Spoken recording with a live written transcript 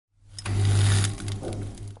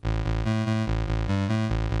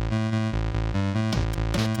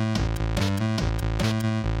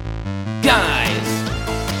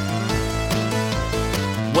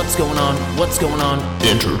What's going on? What's going on?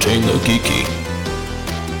 Entertain the geeky.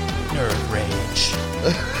 Nerd rage.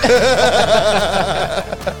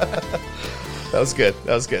 That was good.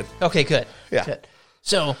 That was good. Okay, good. Yeah. Good.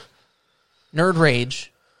 So, nerd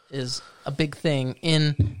rage is a big thing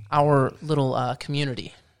in our little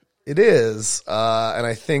community. It is, and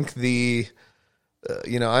I think I'm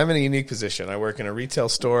in a unique position. I work in a retail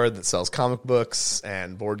store that sells comic books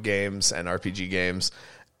and board games and RPG games,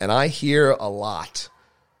 and I hear a lot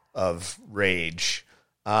of rage.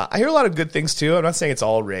 I hear a lot of good things too. I'm not saying it's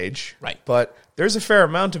all rage, right? But there's a fair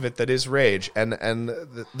amount of it that is rage, and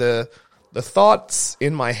the thoughts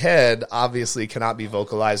in my head obviously cannot be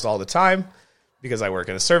vocalized all the time because I work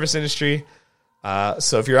in a service industry.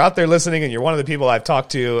 So if you're out there listening and you're one of the people I've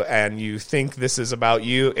talked to and you think this is about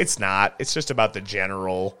you, it's not. It's just about the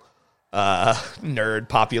general nerd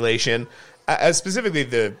population,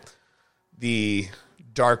 specifically the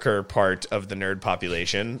darker part of the nerd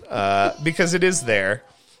population, because it is there.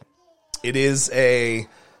 It is a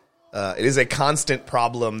constant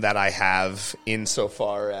problem that I have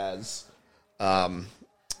insofar as a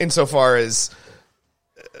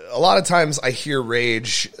lot of times I hear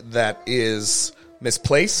rage that is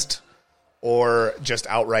misplaced or just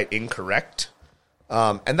outright incorrect.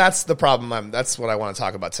 And that's the problem. That's what I want to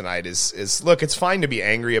talk about tonight is look, it's fine to be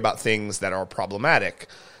angry about things that are problematic.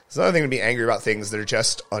 It's another thing to be angry about things that are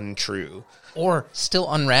just untrue. Or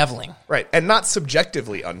still unraveling. Right. And not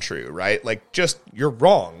subjectively untrue, right? Like just you're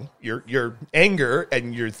wrong. Your anger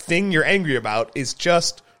and your thing you're angry about is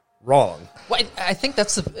just wrong. Well, I think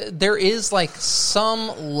there is like some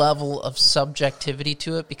level of subjectivity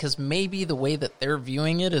to it because maybe the way that they're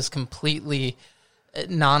viewing it is completely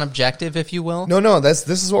non-objective, if you will. No, this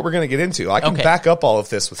is what we're going to get into. I can back up all of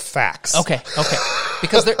this with facts. Okay.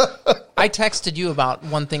 Because I texted you about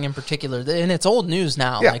one thing in particular, and it's old news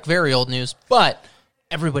now, like very old news, but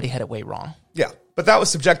everybody had it way wrong. Yeah, but that was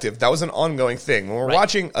subjective. That was an ongoing thing. When we're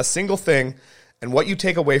watching a single thing and what you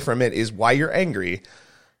take away from it is why you're angry,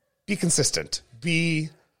 be consistent.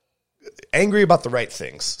 Be angry about the right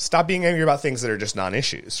things. Stop being angry about things that are just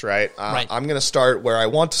non-issues, right? I'm going to start where I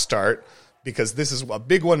want to start because this is a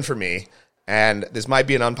big one for me, and this might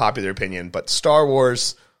be an unpopular opinion, but Star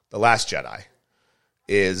Wars The Last Jedi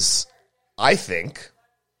is, I think,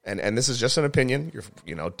 and this is just an opinion,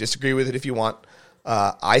 disagree with it if you want,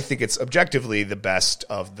 I think it's objectively the best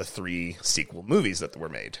of the 3 sequel movies that were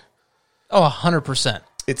made. Oh, 100%.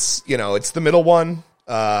 It's the middle one.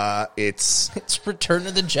 It's Return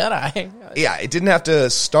of the Jedi. Yeah, it didn't have to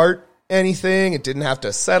start anything. It didn't have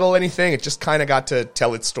to settle anything. It just kind of got to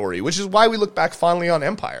tell its story, which is why we look back fondly on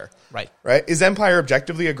Empire. Right. Is Empire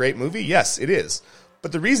objectively a great movie? Yes, it is.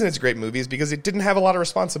 But the reason it's a great movie is because it didn't have a lot of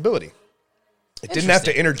responsibility. It didn't have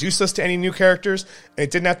to introduce us to any new characters, and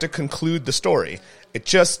it didn't have to conclude the story. It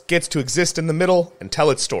just gets to exist in the middle and tell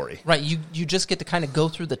its story. Right. You just get to kind of go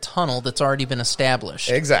through the tunnel that's already been established.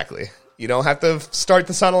 Exactly. You don't have to start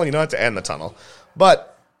the tunnel, and you don't have to end the tunnel.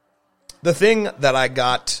 But the thing that I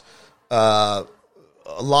got a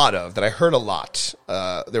lot of, that I heard a lot,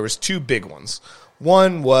 there was 2 big ones.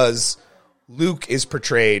 One was Luke is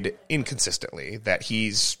portrayed inconsistently, that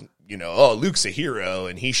he's, Luke's a hero,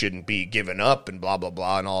 and he shouldn't be given up, and blah, blah,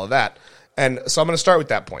 blah, and all of that. And so I'm going to start with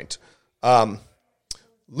that point.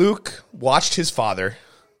 Luke watched his father,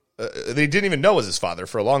 they didn't even know was his father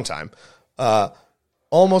for a long time,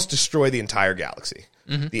 almost destroy the entire galaxy.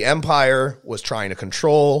 Mm-hmm. The Empire was trying to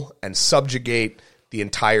control and subjugate the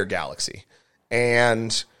entire galaxy.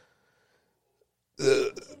 And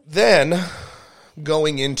then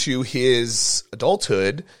going into his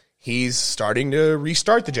adulthood, he's starting to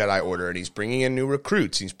restart the Jedi Order, and he's bringing in new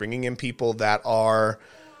recruits. He's bringing in people that are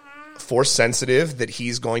force sensitive, that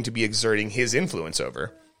he's going to be exerting his influence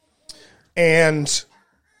over. And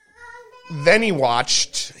then he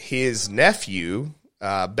watched his nephew,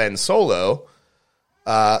 Ben Solo,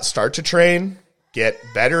 start to train, get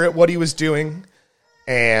better at what he was doing,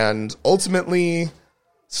 and ultimately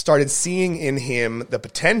started seeing in him the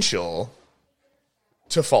potential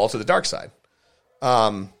to fall to the dark side.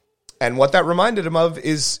 And what that reminded him of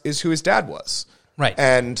is who his dad was. Right.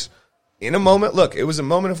 And in a moment, look, it was a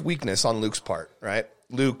moment of weakness on Luke's part, right?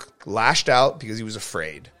 Luke lashed out because he was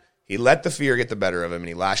afraid. He let the fear get the better of him, and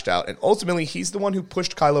he lashed out. And ultimately, he's the one who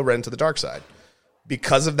pushed Kylo Ren to the dark side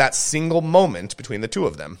because of that single moment between the two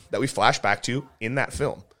of them that we flash back to in that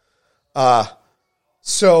film.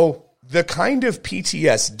 So the kind of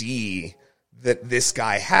PTSD that this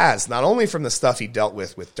guy has, not only from the stuff he dealt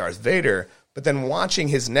with Darth Vader, but then watching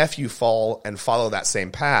his nephew fall and follow that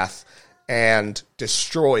same path and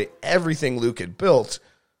destroy everything Luke had built,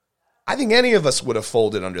 I think any of us would have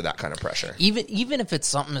folded under that kind of pressure. Even if it's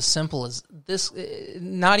something as simple as this,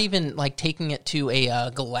 not even like taking it to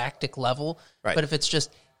a galactic level, Right. but if it's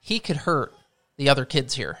just he could hurt the other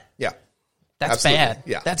kids here. Yeah. That's Absolutely. bad.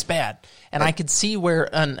 Yeah. That's bad. And I could see where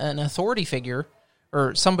an authority figure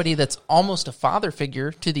or somebody that's almost a father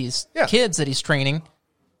figure to these kids that he's training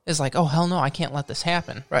is like, oh, hell no, I can't let this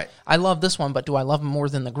happen. Right. I love this one, but do I love him more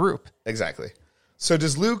than the group? Exactly. So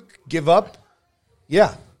does Luke give up?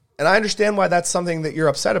 Yeah. And I understand why that's something that you're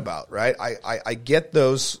upset about, right? I get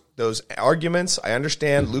those arguments. I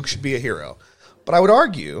understand Luke should be a hero. But I would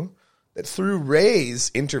argue that through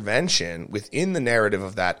Rey's intervention within the narrative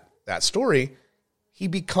of that story, he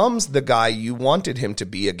becomes the guy you wanted him to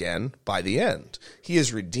be again by the end. He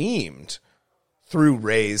is redeemed through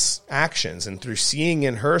Rey's actions and through seeing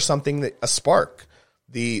in her something a spark,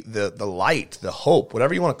 the light, the hope,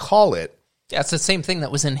 whatever you want to call it. Yeah, it's the same thing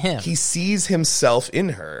that was in him. He sees himself in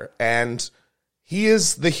her, and he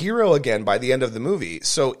is the hero again by the end of the movie.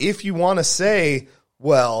 So if you want to say,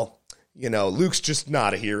 well, Luke's just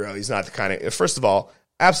not a hero. He's not the kind of... First of all,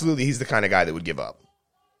 absolutely, he's the kind of guy that would give up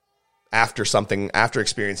after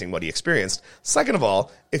experiencing what he experienced. Second of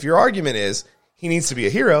all, if your argument is he needs to be a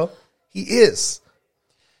hero, he is.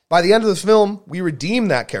 By the end of the film, we redeem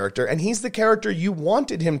that character, and he's the character you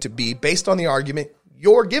wanted him to be based on the argument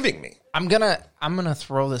you're giving me. I'm gonna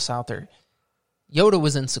throw this out there. Yoda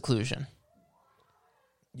was in seclusion.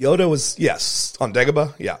 Yoda was, yes, on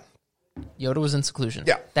Dagobah, yeah. Yoda was in seclusion.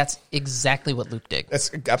 Yeah. That's exactly what Luke did.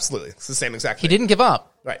 That's absolutely. It's the same exact He thing. didn't give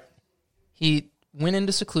up. Right. He went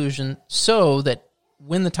into seclusion so that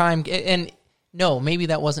when the time... And no, maybe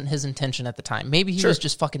that wasn't his intention at the time. Maybe he was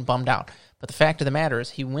just fucking bummed out. But the fact of the matter is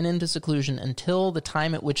he went into seclusion until the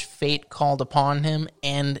time at which fate called upon him,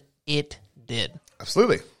 and it did.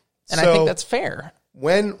 Absolutely. And I think that's fair.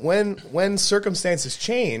 When circumstances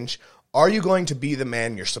change, are you going to be the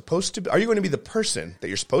man you're supposed to be? Are you going to be the person that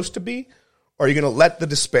you're supposed to be? Or are you going to let the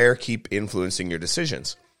despair keep influencing your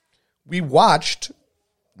decisions? We watched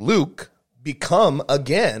Luke become,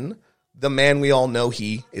 again, the man we all know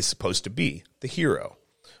he is supposed to be, the hero,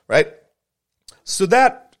 right? So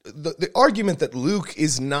that the argument that Luke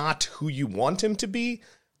is not who you want him to be,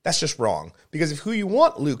 that's just wrong. Because if who you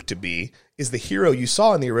want Luke to be is the hero you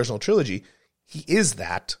saw in the original trilogy, he is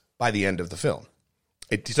that by the end of the film.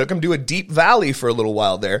 It took him to a deep valley for a little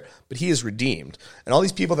while there, but he is redeemed. And all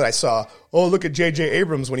these people that I saw, oh, look at J.J.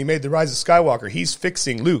 Abrams when he made The Rise of Skywalker. He's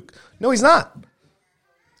fixing Luke. No, he's not.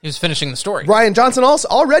 He was finishing the story. Rian Johnson also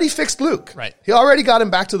already fixed Luke. Right. He already got him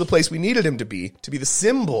back to the place we needed him to be the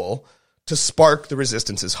symbol to spark the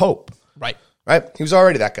Resistance's hope. Right. Right? He was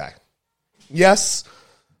already that guy. Yes,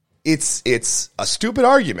 it's a stupid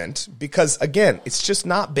argument because, again, it's just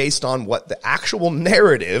not based on what the actual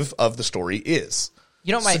narrative of the story is.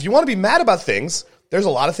 So if you want to be mad about things, there's a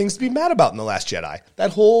lot of things to be mad about in The Last Jedi. That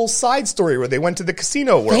whole side story where they went to the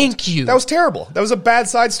casino world. Thank you. That was terrible. That was a bad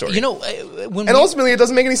side story. Ultimately, it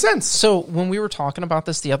doesn't make any sense. So when we were talking about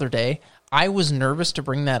this the other day, I was nervous to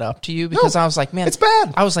bring that up to you because I was like, man, it's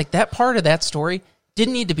bad. I was like, that part of that story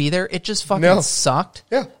didn't need to be there. It just fucking sucked.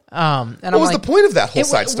 Yeah. And what was the point of that whole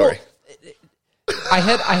side story? I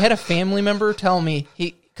had a family member tell me,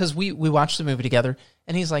 because we watched the movie together,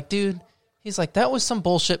 and he's like, dude, that was some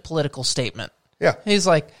bullshit political statement. Yeah. He's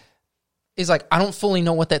like, I don't fully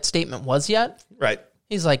know what that statement was yet. Right.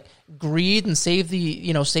 He's like, greed and save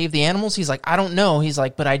the animals. He's like, I don't know. He's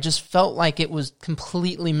like, but I just felt like it was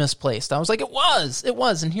completely misplaced. I was like, it was.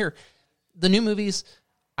 And here, the new movies,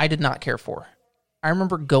 I did not care for. I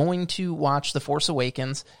remember going to watch The Force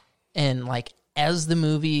Awakens, and like, as the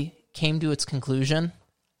movie came to its conclusion,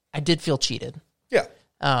 I did feel cheated. Yeah.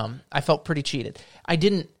 I felt pretty cheated. I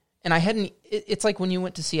didn't, and I hadn't, it's like when you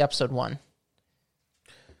went to see episode 1.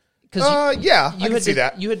 I can see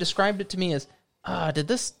that. You had described it to me as,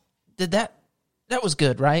 that was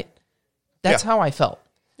good, right? That's how I felt.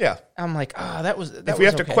 Yeah. I'm like, that was if we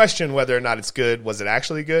have to question whether or not it's good, was it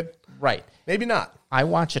actually good? Right. Maybe not. I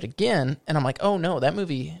watch it again, and I'm like, oh no, that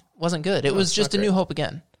movie wasn't good. It was just A New Hope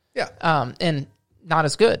again. Yeah. And not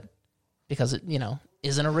as good because it,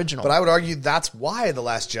 isn't original. But I would argue that's why The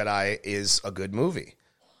Last Jedi is a good movie.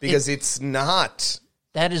 Because it's not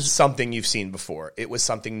something you've seen before. It was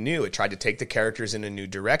something new. It tried to take the characters in a new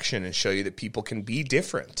direction and show you that people can be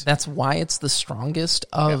different. That's why it's the strongest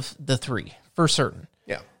of the three, for certain.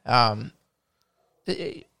 Yeah.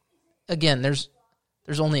 Again, there's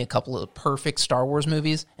only a couple of perfect Star Wars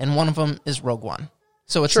movies, and one of them is Rogue One.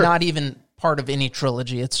 So it's not even part of any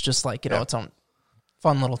trilogy. It's just like, its own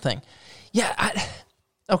fun little thing. Yeah.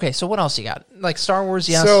 Okay, so what else you got? Like Star Wars,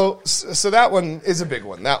 yes. So that one is a big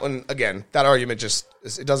one. That one, again, that argument just,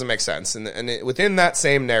 it doesn't make sense. And within that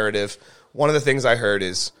same narrative, one of the things I heard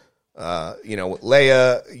is,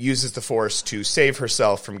 Leia uses the Force to save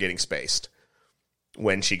herself from getting spaced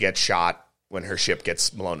when she gets shot, when her ship gets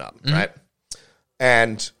blown up, right?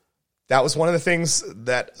 And that was one of the things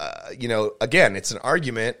that, again, it's an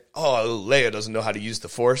argument. Oh, Leia doesn't know how to use the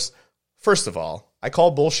Force. First of all, I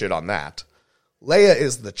call bullshit on that. Leia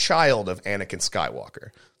is the child of Anakin Skywalker.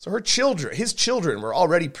 So his children were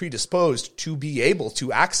already predisposed to be able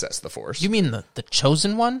to access the Force. You mean the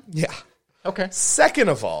chosen one? Yeah. Okay. Second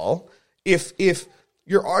of all, if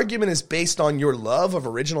your argument is based on your love of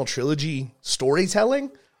original trilogy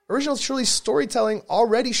storytelling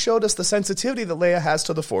already showed us the sensitivity that Leia has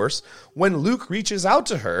to the Force when Luke reaches out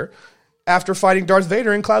to her after fighting Darth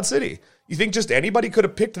Vader in Cloud City. You think just anybody could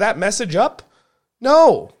have picked that message up?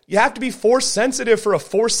 No. You have to be Force sensitive for a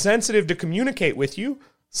Force sensitive to communicate with you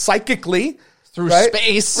psychically. Through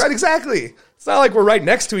space. Right, exactly. It's not like we're right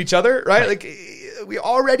next to each other, right? Like, we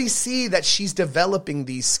already see that she's developing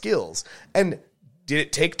these skills. And did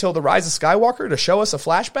it take till the Rise of Skywalker to show us a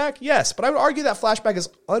flashback? Yes, but I would argue that flashback is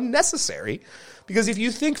unnecessary because if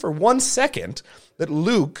you think for 1 second that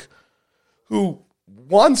Luke, who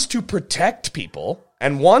wants to protect people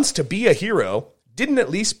and wants to be a hero, didn't at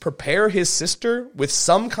least prepare his sister with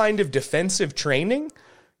some kind of defensive training,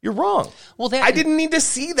 you're wrong. Well, I didn't need to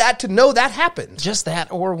see that to know that happened. Just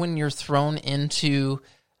that, or when you're thrown into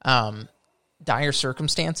dire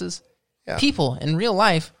circumstances, people in real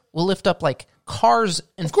life will lift up like cars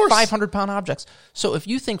and 500-pound objects. So if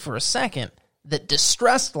you think for a second that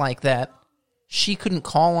distressed like that, she couldn't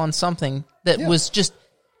call on something that was just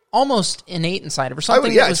almost innate inside of her,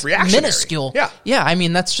 something that was minuscule. Yeah, I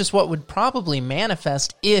mean, that's just what would probably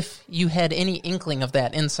manifest if you had any inkling of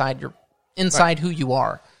that inside who you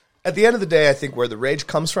are. At the end of the day, I think where the rage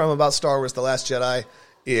comes from about Star Wars The Last Jedi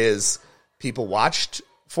is people watched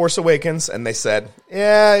Force Awakens and they said,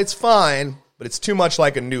 yeah, it's fine, but it's too much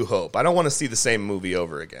like A New Hope. I don't want to see the same movie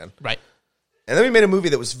over again. Right. And then we made a movie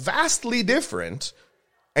that was vastly different,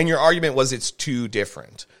 and your argument was it's too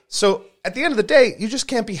different. So at the end of the day, you just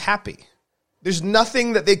can't be happy. There's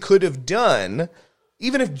nothing that they could have done,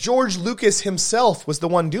 even if George Lucas himself was the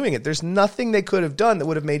one doing it. There's nothing they could have done that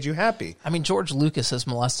would have made you happy. I mean, George Lucas has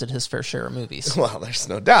molested his fair share of movies. Well, there's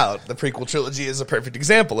no doubt. The prequel trilogy is a perfect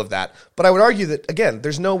example of that. But I would argue that, again,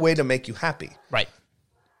 there's no way to make you happy. Right.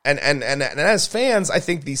 And as fans, I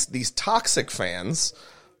think these toxic fans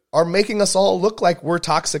are making us all look like we're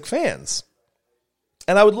toxic fans.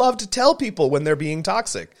 And I would love to tell people when they're being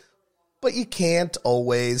toxic. But you can't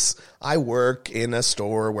always. I work in a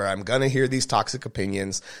store where I'm going to hear these toxic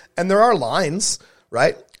opinions. And there are lines,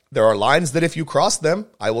 right? There are lines that if you cross them,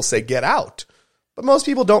 I will say get out. But most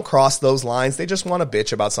people don't cross those lines. They just want to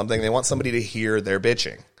bitch about something. They want somebody to hear their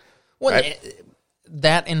bitching. Well, right?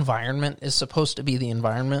 That environment is supposed to be the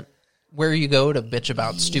environment where you go to bitch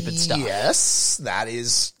about stupid stuff. Yes, that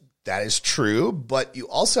is true, but you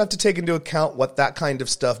also have to take into account what that kind of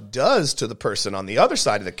stuff does to the person on the other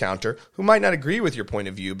side of the counter who might not agree with your point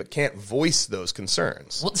of view but can't voice those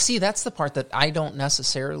concerns. Well, see, that's the part that I don't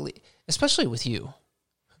necessarily, especially with you.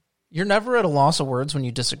 You're never at a loss of words when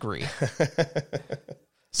you disagree.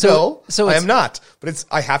 So I am not, but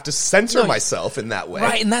I have to censor myself in that way.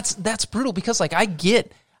 Right, and that's brutal because like I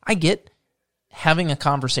get having a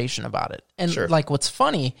conversation about it. And like what's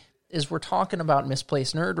funny is we're talking about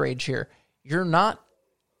misplaced nerd rage here. You're not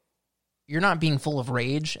being full of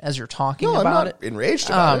rage as you're talking about I'm not it. Enraged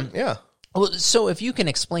about it. Yeah. Well, so if you can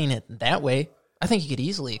explain it that way, I think you could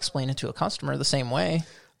easily explain it to a customer the same way.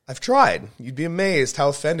 I've tried. You'd be amazed how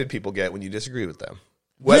offended people get when you disagree with them.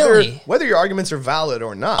 Really? Whether your arguments are valid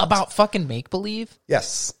or not. About fucking make-believe?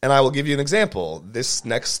 Yes. And I will give you an example. This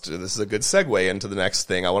is a good segue into the next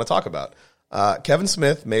thing I want to talk about. Kevin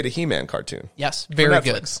Smith made a He-Man cartoon. Yes, very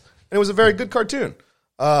good. And it was a very good cartoon.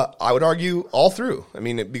 I would argue all through. I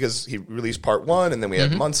mean, because he released part 1, and then we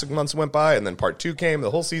had months and months went by, and then part 2 came.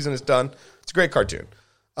 The whole season is done. It's a great cartoon.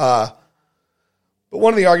 But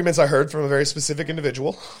one of the arguments I heard from a very specific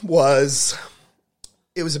individual was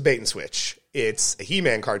it was a bait and switch. It's a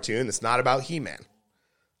He-Man cartoon. It's not about He-Man.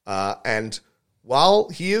 And while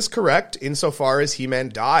he is correct insofar as He-Man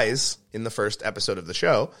dies in the first episode of the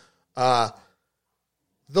show,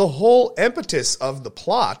 the whole impetus of the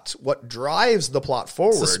plot, what drives the plot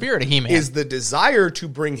forward, it's the spirit of He-Man, is the desire to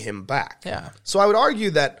bring him back. Yeah. So I would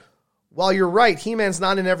argue that while you're right, He-Man's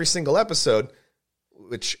not in every single episode,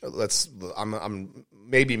 which I'm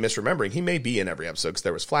maybe misremembering. He may be in every episode because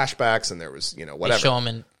there was flashbacks and there was, whatever. They show him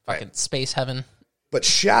in fucking space heaven. But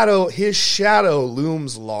his shadow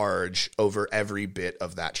looms large over every bit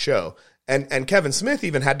of that show. And Kevin Smith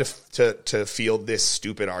even had to field this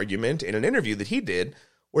stupid argument in an interview that he did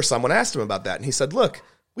where someone asked him about that. And he said, look,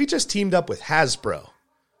 we just teamed up with Hasbro.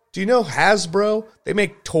 Do you know Hasbro? They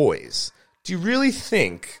make toys. Do you really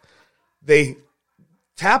think they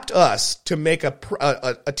tapped us to make a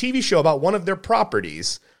TV show about one of their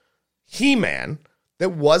properties, He-Man,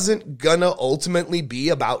 that wasn't gonna ultimately be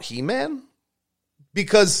about He-Man?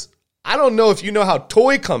 Because I don't know if you know how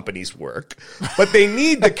toy companies work, but they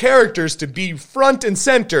need the characters to be front and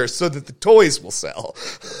center so that the toys will sell.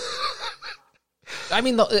 I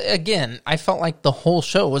mean, again, I felt like the whole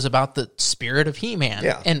show was about the spirit of He-Man.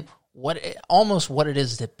 Yeah. And almost what it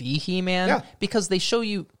is to be He-Man. Yeah. Because they show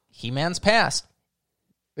you He-Man's past.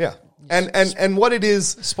 Yeah. And what it is...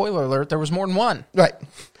 Spoiler alert, there was more than one. Right.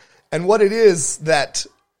 And what it is that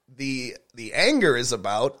the anger is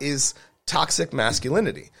about is toxic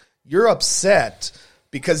masculinity. You're upset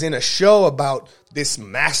because in a show about this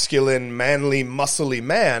masculine, manly, muscly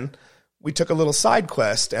man, we took a little side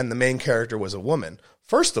quest and the main character was a woman.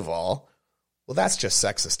 First of all, well, that's just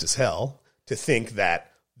sexist as hell to think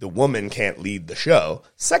that the woman can't lead the show.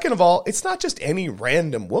 Second of all, it's not just any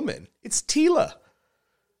random woman. It's Teela.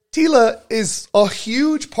 Teela is a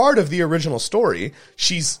huge part of the original story.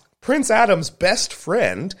 She's Prince Adam's best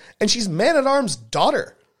friend, and she's Man-at-Arm's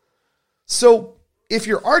daughter. So if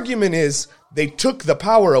your argument is they took the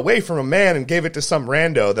power away from a man and gave it to some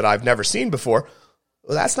rando that I've never seen before,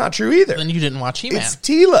 well, that's not true either. Then you didn't watch He-Man. It's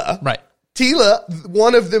Teela. Right. Teela,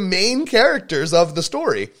 one of the main characters of the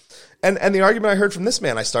story. And the argument I heard from this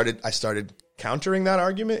man, I started countering that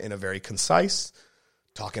argument in a very concise,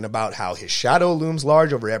 talking about how his shadow looms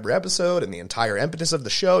large over every episode, and the entire impetus of the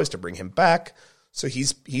show is to bring him back. So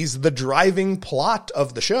he's the driving plot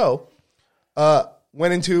of the show.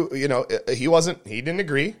 Went into, he didn't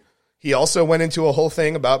agree. He also went into a whole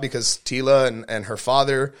thing about because Teela and her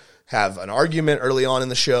father have an argument early on in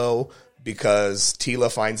the show because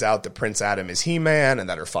Teela finds out that Prince Adam is He-Man and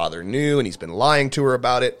that her father knew and he's been lying to her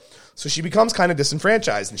about it. So she becomes kind of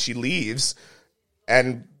disenfranchised and she leaves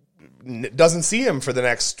and doesn't see him for the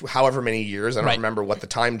next however many years. I don't remember what the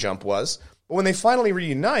time jump was. But when they finally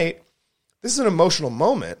reunite, this is an emotional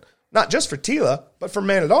moment, not just for Teela, but for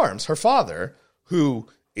Man-at-Arms, her father, who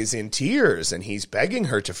is in tears and he's begging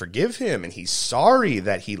her to forgive him and he's sorry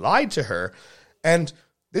that he lied to her. And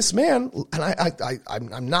this man, and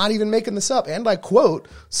I'm not even making this up, and I quote,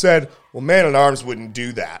 said, well, Man-at-Arms wouldn't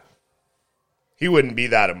do that. He wouldn't be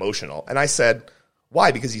that emotional. And I said,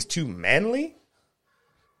 why? Because he's too manly?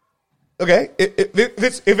 Okay,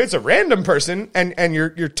 if it's a random person and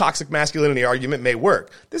your toxic masculinity argument may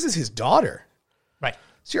work, this is his daughter. Right.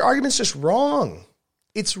 So your argument's just wrong.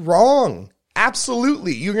 It's wrong.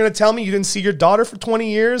 Absolutely. You're going to tell me you didn't see your daughter for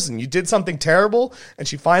 20 years and you did something terrible and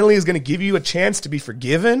she finally is going to give you a chance to be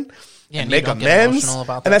forgiven and make amends,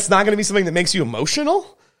 and that's not going to be something that makes you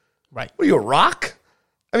emotional? Right. What are you, a rock?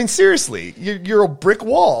 I mean, seriously, you're a brick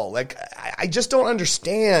wall. Like, I just don't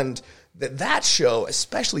understand that show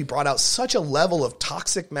especially brought out such a level of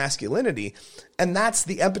toxic masculinity, and that's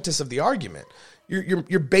the impetus of the argument.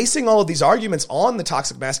 You're basing all of these arguments on the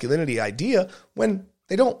toxic masculinity idea when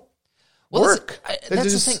they don't work.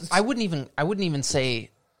 That's the thing. I wouldn't even say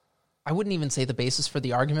the basis for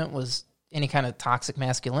the argument was any kind of toxic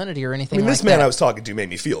masculinity or anything. I mean, this man I was talking to made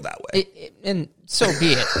me feel that way, and so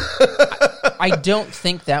be it. I don't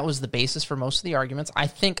think that was the basis for most of the arguments. I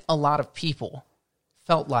think a lot of people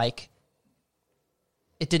felt like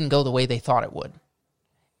it didn't go the way they thought it would.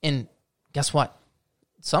 And guess what?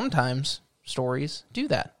 Sometimes stories do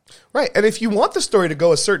that. Right. And if you want the story to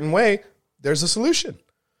go a certain way, there's a solution.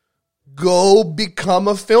 Go become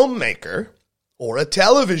a filmmaker or a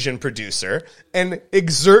television producer and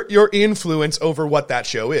exert your influence over what that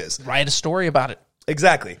show is. Write a story about it.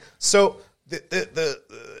 Exactly. So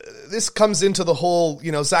this comes into the whole,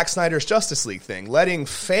 Zack Snyder's Justice League thing, letting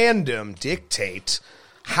fandom dictate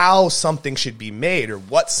how something should be made or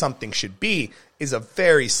what something should be is a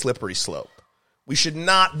very slippery slope. We should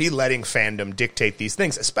not be letting fandom dictate these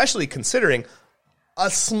things, especially considering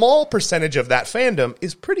a small percentage of that fandom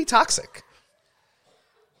is pretty toxic.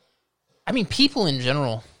 I mean, people in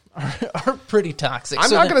general are pretty toxic.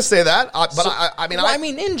 I'm not going to say that, but I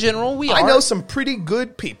mean, in general, we are. I know some pretty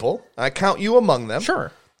good people, I count you among them,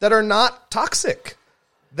 sure, that are not toxic,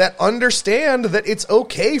 that understand that it's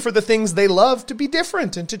okay for the things they love to be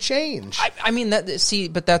different and to change. I mean,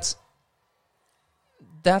 but that's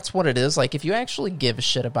what it is. Like, if you actually give a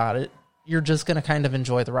shit about it, you're just going to kind of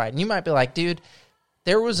enjoy the ride. And you might be like, dude,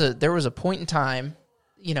 there was a point in time,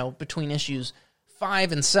 between issues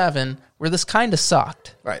 5 and 7, where this kind of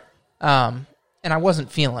sucked. Right. And I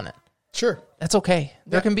wasn't feeling it. Sure. That's okay.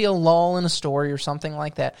 There can be a lull in a story or something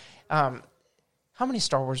like that. How many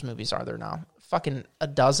Star Wars movies are there now? Fucking a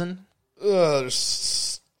dozen?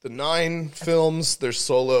 There's the 9 films. There's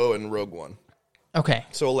Solo and Rogue One. Okay.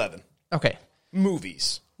 So 11. Okay.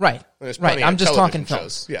 Movies. Right. There's Right. plenty I'm of just talking television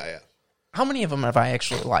films. shows. Yeah. How many of them have I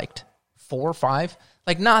actually liked? 4 or 5?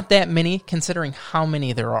 Like, not that many, considering how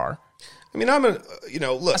many there are. I mean,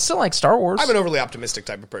 look. I still like Star Wars. I'm an overly optimistic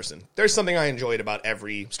type of person. There's something I enjoyed about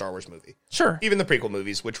every Star Wars movie. Sure. Even the prequel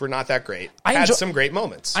movies, which were not that great, I had enjoy- some great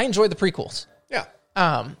moments. I enjoy the prequels. Yeah.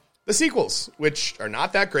 Um, The sequels, which are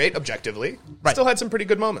not that great objectively, Right. still had some pretty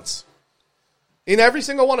good moments. In every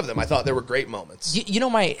single one of them, I thought there were great moments. you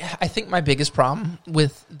know, I think my biggest problem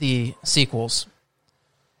with the sequels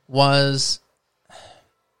was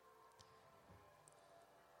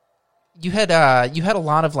you had a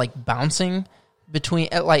lot of like bouncing between,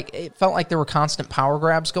 like it felt like there were constant power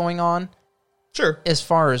grabs going on Sure. as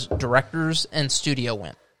far as directors and studio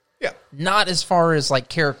went, Yeah. not as far as like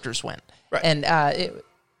characters went. Right. And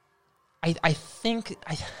I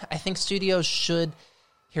think studios should,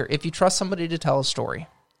 here, if you trust somebody to tell a story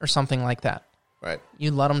or something like that, Right.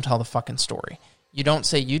 you let them tell the fucking story. You don't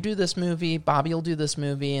say, you do this movie, Bobby will do this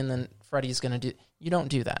movie, and then Freddie's going to do... You don't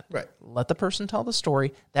do that. Right. Let the person tell the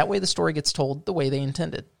story. That way the story gets told the way they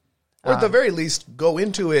intended. Or at the very least, go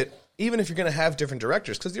into it, even if you're going to have different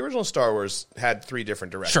directors, because the original Star Wars had 3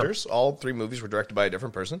 different directors. Sure. All 3 movies were directed by a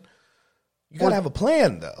different person. You got to have a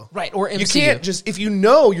plan, though. Right, or You MCU. can't just... If you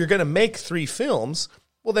know you're going to make 3 films...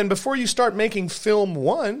 Well, then before you start making film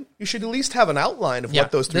 1, you should at least have an outline of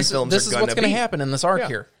what those 3 films are going to be. This is what's going to happen in this arc Yeah.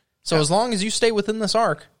 here. So as long as you stay within this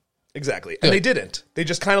arc... Exactly. And they didn't. They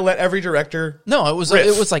just kind of let every director No, it was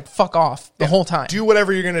riff. like fuck off the whole time. do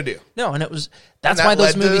whatever you're going to do. No, and it was... That's And why that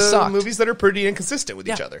those led movies to sucked. movies that are pretty inconsistent with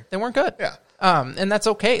each other. They weren't good. Yeah. And that's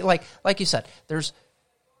okay. Like you said, there's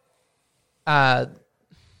The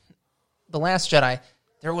Last Jedi,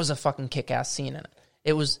 there was a fucking kick-ass scene in it.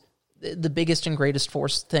 It was the biggest and greatest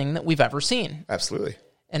Force thing that we've ever seen. Absolutely.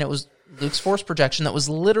 And it was Luke's Force projection that was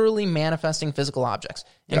literally manifesting physical objects.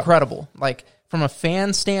 Incredible. Like, from a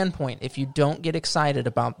fan standpoint, if you don't get excited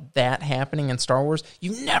about that happening in Star Wars,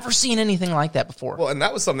 you've never seen anything like that before. Well, and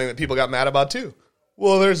that was something that people got mad about, too.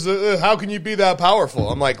 Well, there's how can you be that powerful?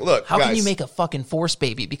 I'm like, look, How guys. can you make a fucking Force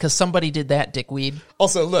baby? Because somebody did that, dickweed.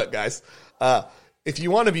 Also, look, guys, if you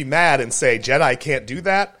want to be mad and say Jedi can't do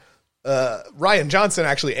that, Ryan Johnson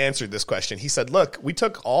actually answered this question. He said, look, we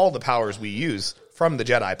took all the powers we use from the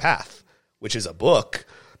Jedi Path, which is a book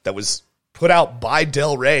that was put out by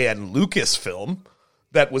Del Rey and Lucasfilm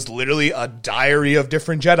that was literally a diary of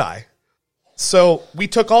different Jedi. So we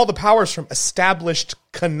took all the powers from established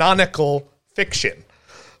canonical fiction,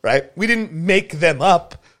 right? We didn't make them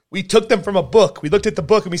up. We took them from a book. We looked at the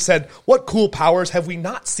book and we said, what cool powers have we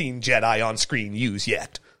not seen Jedi on screen use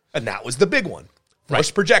yet? And that was the big one.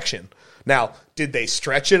 Force projection. Now, did they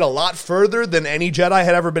stretch it a lot further than any Jedi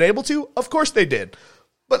had ever been able to? Of course they did.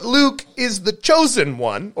 But Luke is the chosen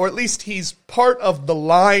one, or at least he's part of the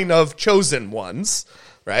line of chosen ones,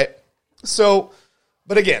 right? So,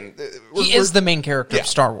 but again... He is the main character Yeah. of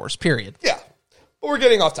Star Wars, period. Yeah. But we're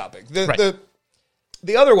getting off topic.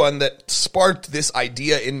 The other one that sparked this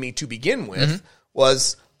idea in me to begin with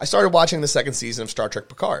was I started watching the 2nd season of Star Trek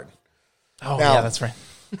Picard. Oh, Now- yeah, that's right.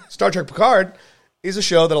 Star Trek Picard is a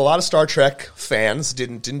show that a lot of Star Trek fans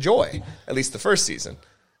didn't enjoy, at least the first season.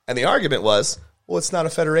 And the argument was, well, it's not a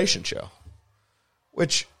Federation show.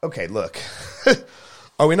 Which, okay, look.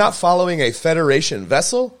 Are we not following a Federation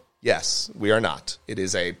vessel? Yes, we are not. It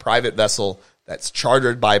is a private vessel that's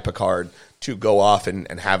chartered by Picard to go off and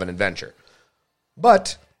have an adventure.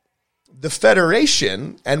 But the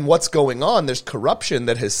Federation and what's going on, there's corruption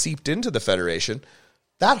that has seeped into the Federation.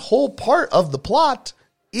 That whole part of the plot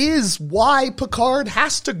is why Picard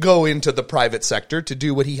has to go into the private sector to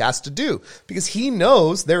do what he has to do, because he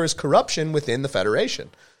knows there is corruption within the Federation.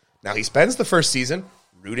 Now, he spends the first season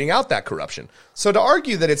rooting out that corruption. So to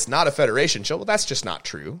argue that it's not a Federation show, well, that's just not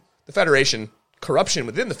true. The Federation, corruption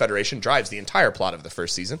within the Federation drives the entire plot of the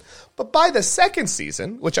first season. But by the second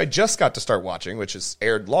season, which I just got to start watching, which is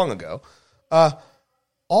aired long ago,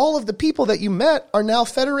 all of the people that you met are now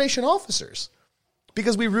Federation officers.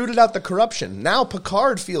 Because we rooted out the corruption. Now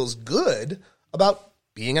Picard feels good about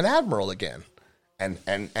being an admiral again.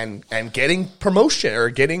 And getting promotion or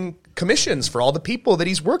getting commissions for all the people that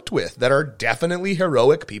he's worked with that are definitely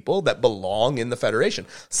heroic people that belong in the Federation.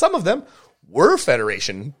 Some of them were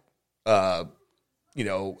Federation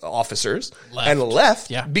officers and left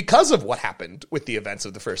Yeah. because of what happened with the events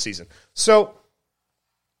of the first season. So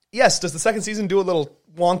Yes, does the second season do a little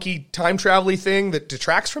wonky time travel thing that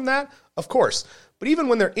detracts from that? Of course. But even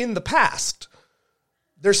when they're in the past,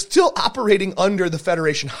 they're still operating under the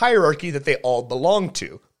Federation hierarchy that they all belong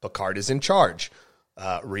to. Picard is in charge.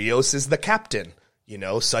 Rios is the captain.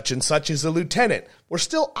 Such and such is a lieutenant. We're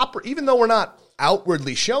still even though we're not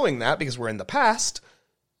outwardly showing that because we're in the past,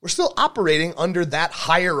 we're still operating under that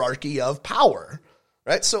hierarchy of power,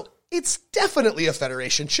 right? So it's definitely a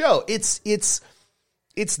Federation show. It's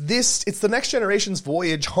the Next Generation's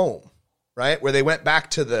voyage home, right? Where they went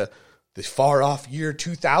back to the far off year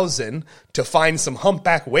 2000 to find some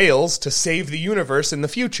humpback whales to save the universe in the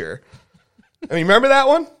future. I mean, remember that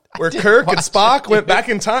one? Where Kirk and Spock went back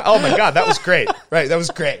in time? Oh my God, that was great. Right, that was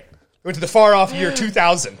great. Went to the far off year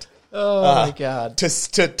 2000. Oh my God.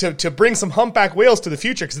 To bring some humpback whales to the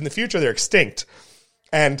future, because in the future they're extinct.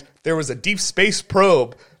 And there was a deep space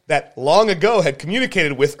probe that long ago had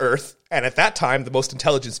communicated with Earth, and at that time the most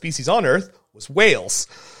intelligent species on Earth was whales.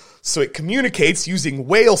 So it communicates using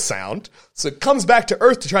whale sound. So it comes back to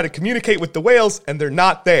Earth to try to communicate with the whales, and they're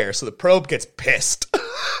not there. So the probe gets pissed.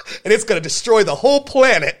 And it's going to destroy the whole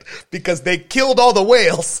planet because they killed all the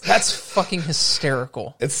whales. That's fucking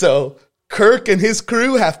hysterical. And so Kirk and his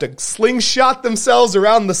crew have to slingshot themselves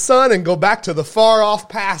around the sun and go back to the far-off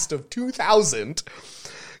past of 2000,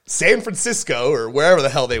 San Francisco, or wherever the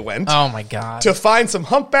hell they went. Oh, my God. To find some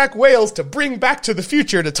humpback whales to bring back to the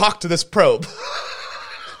future to talk to this probe.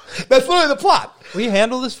 That's literally the plot. Will you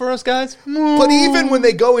handle this for us, guys? But even when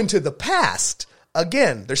they go into the past,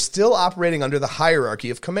 again, they're still operating under the hierarchy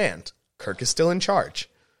of command. Kirk is still in charge.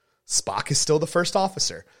 Spock is still the first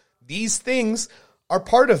officer. These things are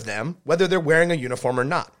part of them, whether they're wearing a uniform or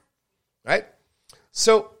not. Right?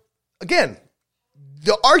 So, again,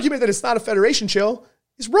 the argument that it's not a Federation show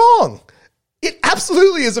is wrong. It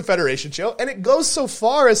absolutely is a Federation show, and it goes so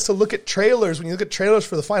far as to look at trailers. When you look at trailers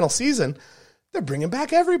for the final season, they're bringing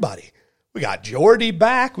back everybody. We got Geordi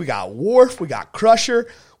back. We got Worf. We got Crusher.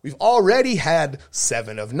 We've already had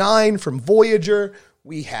 7 of 9 from Voyager.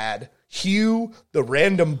 We had Hugh, the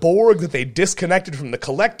random Borg that they disconnected from the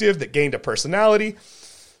collective that gained a personality.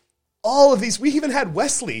 All of these. We even had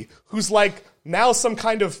Wesley, who's like now some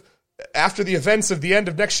kind of, after the events of the end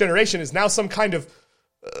of Next Generation, is now some kind of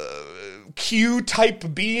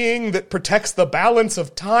Q-type being that protects the balance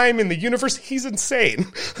of time in the universe. He's insane.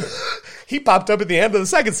 He popped up at the end of the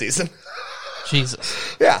second season.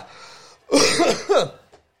 Jesus. Yeah.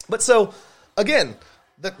 But so, again,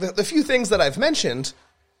 the few things that I've mentioned,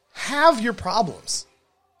 have your problems.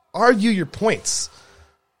 Argue your points.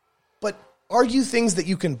 But argue things that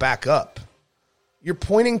you can back up. You're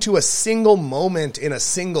pointing to a single moment in a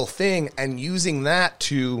single thing and using that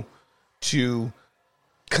to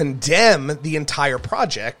condemn the entire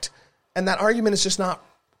project, and that argument is just not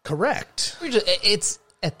correct. It's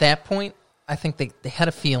at that point, I think they had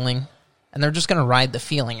a feeling, and they're just going to ride the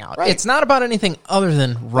feeling out. Right. It's not about anything other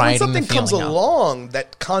than riding the feeling out. When something comes along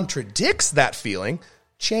that contradicts that feeling,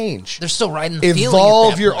 change. They're still riding the feeling.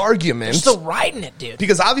 Evolve your argument. They're still riding it, dude.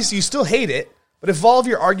 Because obviously you still hate it, but evolve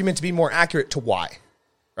your argument to be more accurate to why,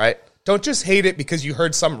 right? Don't just hate it because you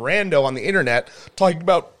heard some rando on the internet talking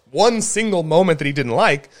about one single moment that he didn't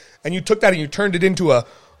like, and you took that and you turned it into a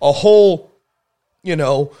whole,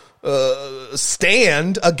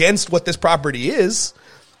 stand against what this property is.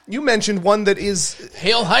 You mentioned one that is...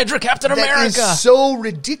 Hail Hydra, Captain America! That is so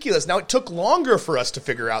ridiculous. Now, it took longer for us to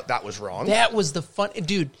figure out that was wrong. That was the fun...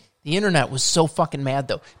 Dude, the internet was so fucking mad,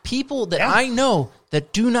 though. People that I know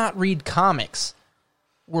that do not read comics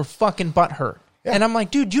were fucking butthurt. Yeah. And I'm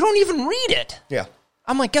like, dude, you don't even read it. Yeah.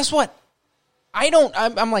 I'm like, guess what?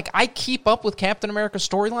 I'm like, I keep up with Captain America's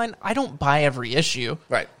storyline. I don't buy every issue.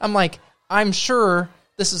 Right. I'm like, I'm sure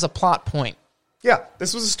this is a plot point. Yeah.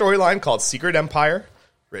 This was a storyline called Secret Empire,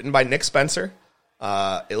 written by Nick Spencer,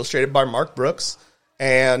 illustrated by Mark Brooks.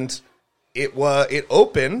 And it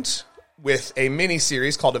opened with a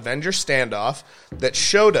mini-series called Avenger Standoff that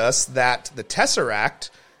showed us that the Tesseract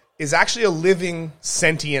is actually a living,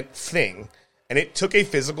 sentient thing. And it took a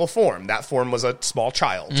physical form. That form was a small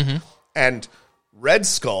child. Mm-hmm. And Red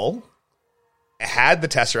Skull had the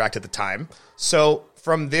Tesseract at the time. So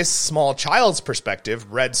from this small child's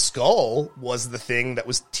perspective, Red Skull was the thing that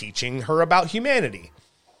was teaching her about humanity.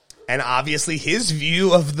 And obviously his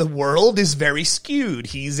view of the world is very skewed.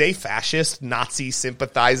 He's a fascist, Nazi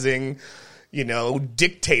sympathizing,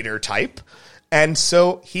 dictator type. And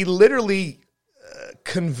so he literally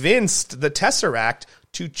convinced the Tesseract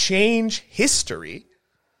to change history.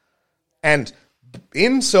 And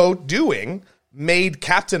in so doing, made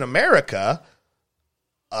Captain America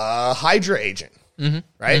a Hydra agent,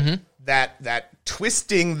 right? Mm-hmm. that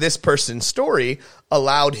twisting this person's story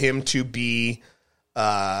allowed him to be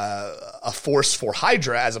a force for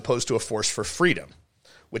Hydra as opposed to a force for freedom,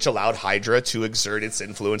 which allowed Hydra to exert its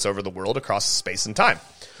influence over the world across space and time.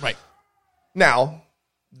 Right. Now,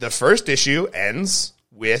 the first issue ends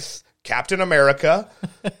with Captain America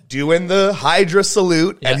doing the Hydra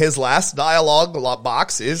salute, and his last dialogue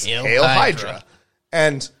box is Hail Hydra.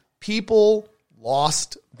 And people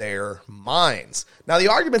lost their minds. Now, the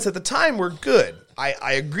arguments at the time were good.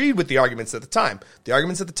 I agreed with the arguments at the time. The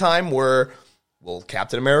arguments at the time were, well,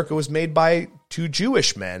 Captain America was made by two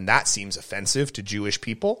Jewish men. That seems offensive to Jewish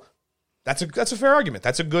people. That's a fair argument.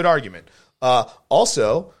 That's a good argument.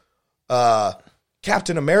 Also,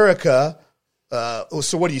 Captain America...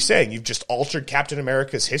 so what are you saying? You've just altered Captain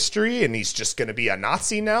America's history and he's just going to be a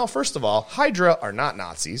Nazi now? First of all, Hydra are not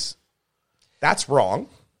Nazis. That's wrong.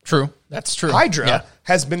 True. That's true. Hydra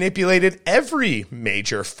has manipulated every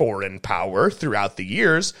major foreign power throughout the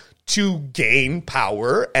years to gain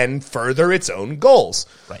power and further its own goals.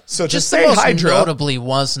 Right. So just say most Hydra notably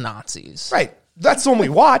was Nazis. Right. That's the one we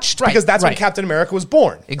watched because that's when right. Captain America was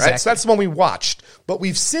born. Exactly. Right? So that's the one we watched. But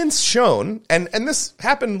we've since shown, and this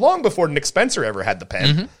happened long before Nick Spencer ever had the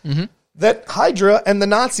pen, that Hydra and the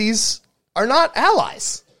Nazis are not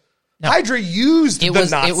allies. No. Hydra used the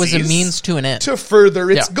Nazis. It was a means to an end. To further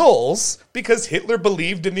its goals because Hitler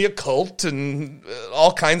believed in the occult and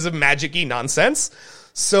all kinds of magic-y nonsense.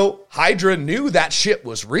 So Hydra knew that shit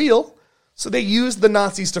was real. So they used the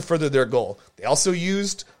Nazis to further their goal. They also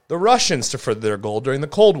used the Russians to further their goal during the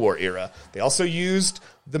Cold War era. They also used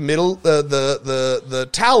the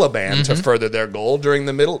Taliban to further their goal during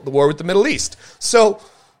the war with the Middle East. So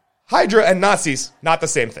Hydra and Nazis, not the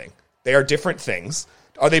same thing. They are different things.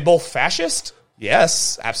 Are they both fascist?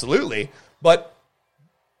 Yes, absolutely. But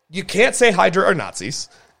you can't say Hydra are Nazis.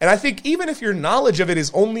 And I think even if your knowledge of it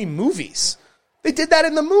is only movies, they did that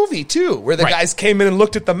in the movie too, where the guys came in and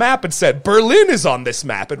looked at the map and said, Berlin is on this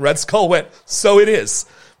map. And Red Skull went, so it is.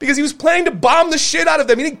 Because he was planning to bomb the shit out of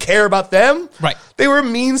them. He didn't care about them. Right. They were a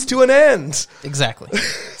means to an end. Exactly.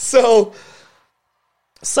 So,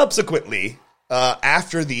 subsequently,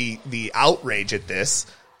 after the outrage at this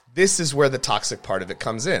is where the toxic part of it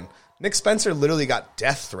comes in. Nick Spencer literally got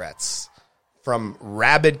death threats from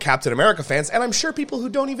rabid Captain America fans, and I'm sure people who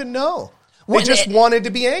don't even know. They just wanted to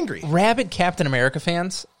be angry. Rabid Captain America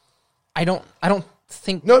fans? I don't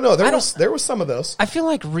think... No, there was some of those. I feel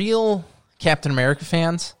like real Captain America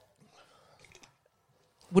fans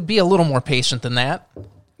would be a little more patient than that.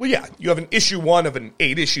 Well, yeah, you have an issue 1 of an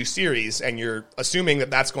 8-issue series, and you're assuming that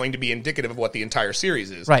that's going to be indicative of what the entire series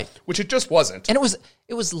is. Right. Which it just wasn't. And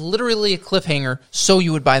it was literally a cliffhanger so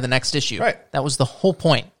you would buy the next issue. Right. That was the whole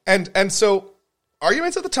point. And so,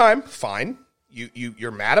 arguments at the time, fine. You're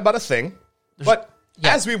mad about a thing. But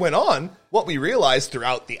as we went on, what we realized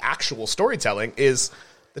throughout the actual storytelling is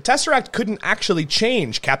the Tesseract couldn't actually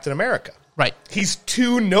change Captain America. Right. He's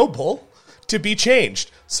too noble to be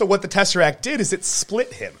changed. So what the Tesseract did is it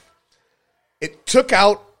split him. It took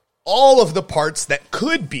out all of the parts that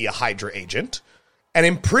could be a Hydra agent and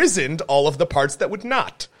imprisoned all of the parts that would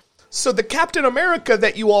not. So the Captain America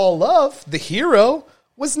that you all love, the hero,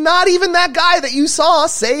 was not even that guy that you saw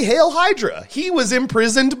say Hail Hydra. He was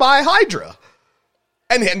imprisoned by Hydra.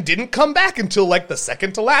 And didn't come back until like the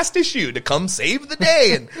second to last issue to come save the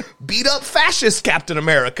day and beat up fascist Captain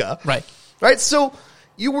America. Right. Right? So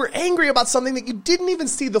you were angry about something that you didn't even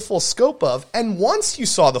see the full scope of. And once you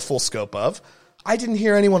saw the full scope of, I didn't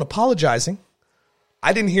hear anyone apologizing.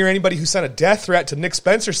 I didn't hear anybody who sent a death threat to Nick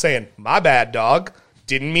Spencer saying, my bad, dog.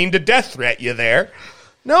 Didn't mean to death threat you there.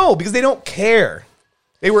 No, because they don't care.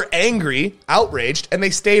 They were angry, outraged, and they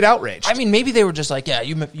stayed outraged. I mean, maybe they were just like, yeah,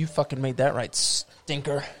 you fucking made that right,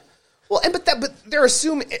 stinker. Well, but they're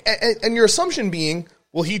assuming, and your assumption being,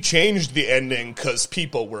 well, he changed the ending because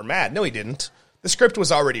people were mad. No, he didn't. The script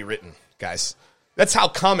was already written, guys. That's how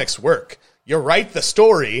comics work. You write the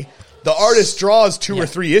story, the artist draws 2 or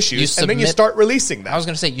 3 issues, and then you start releasing them. I was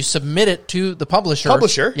going to say, you submit it to the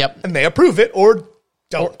publisher. Yep. And they approve it or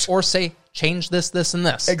don't. Or say, change this, this, and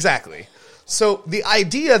this. Exactly. So the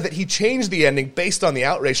idea that he changed the ending based on the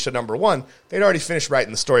outrage to number 1, they'd already finished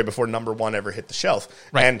writing the story before number 1 ever hit the shelf.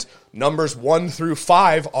 Right. And numbers 1 through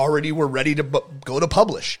 5 already were ready to go to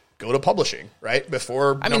publishing, right?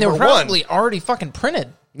 Before I mean, they were probably already fucking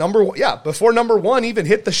printed. Before number 1 even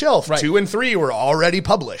hit the shelf. Right. 2 and 3 were already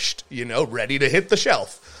published, ready to hit the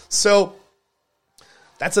shelf. So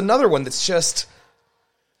that's another one that's just,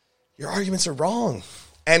 your arguments are wrong.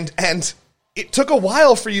 And it took a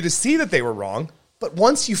while for you to see that they were wrong, but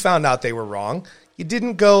once you found out they were wrong, you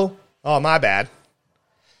didn't go, oh, my bad.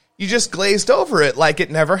 You just glazed over it like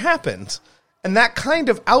it never happened. And that kind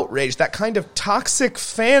of outrage, that kind of toxic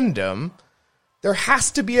fandom, there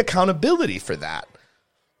has to be accountability for that.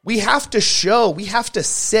 We have to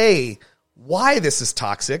say why this is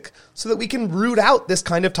toxic so that we can root out this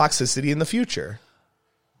kind of toxicity in the future.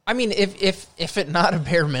 I mean, if it not a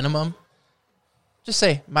bare minimum, just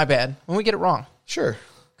say, my bad, when we get it wrong. Sure.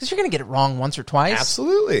 Because you're going to get it wrong once or twice.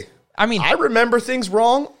 Absolutely. I mean, I remember things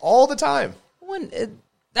wrong all the time.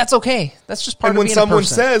 That's okay. That's just part of being a person. And when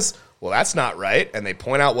someone says, well, that's not right, and they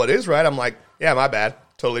point out what is right, I'm like, yeah, my bad.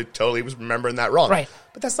 Totally was remembering that wrong. Right.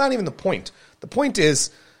 But that's not even the point. The point is,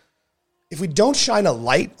 if we don't shine a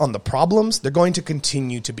light on the problems, they're going to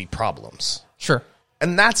continue to be problems. Sure.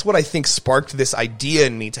 And that's what I think sparked this idea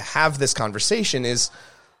in me to have this conversation is,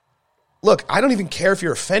 look, I don't even care if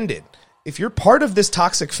you're offended. If you're part of this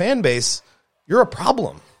toxic fan base, you're a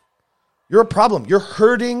problem. You're a problem. You're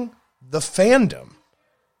hurting the fandom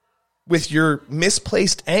with your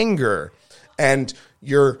misplaced anger and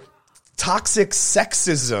your toxic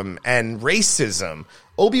sexism and racism.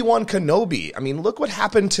 Obi-Wan Kenobi. I mean, look what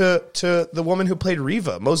happened to the woman who played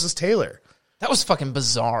Reva, Moses Taylor. That was fucking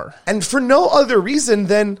bizarre. And for no other reason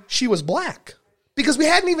than she was black. Because we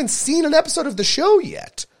hadn't even seen an episode of the show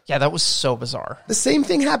yet. Yeah, that was so bizarre. The same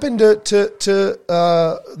thing happened to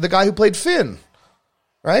the guy who played Finn.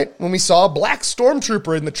 Right? When we saw a black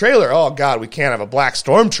stormtrooper in the trailer. Oh, God, we can't have a black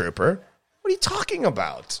stormtrooper. What are you talking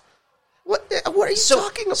about? What are you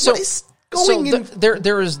talking about? What is going in?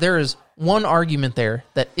 There is one argument there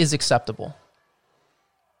that is acceptable.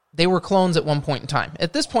 They were clones at one point in time.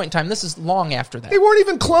 At this point in time, this is long after that. They weren't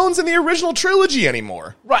even clones in the original trilogy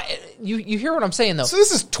anymore. Right. You hear what I'm saying, though. So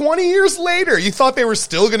this is 20 years later. You thought they were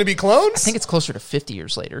still going to be clones? I think it's closer to 50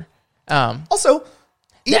 years later. Also,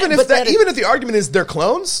 even if the argument is they're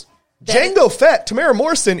clones, Jango Fett, Tamara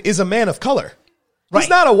Morrison, is a man of color. He's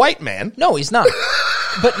not a white man. No, he's not.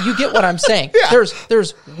 But you get what I'm saying. Yeah.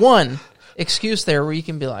 There's one excuse there where you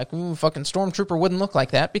can be like, ooh, fucking stormtrooper wouldn't look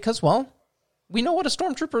like that because, well, we know what a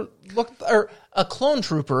stormtrooper or a clone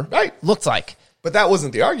trooper looked like. But that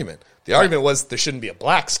wasn't the argument. The argument was there shouldn't be a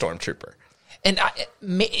black stormtrooper. And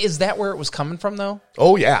is that where it was coming from, though?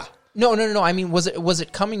 Oh, yeah. No. I mean, was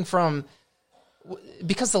it coming from...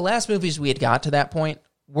 Because the last movies we had got to that point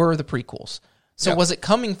were the prequels. So was it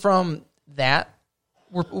coming from that?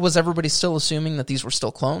 Was everybody still assuming that these were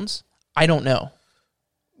still clones? I don't know.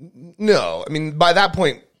 No. I mean, by that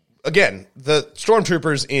point, again, the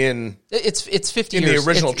stormtroopers in... It's 50 in years. the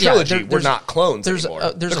original trilogy were not clones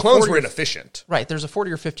anymore. The clones were inefficient. Right. There's a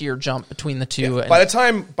 40 or 50 year jump between the two. Yeah. By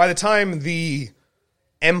the time the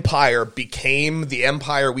Empire became the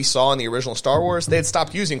Empire we saw in the original Star Wars, they had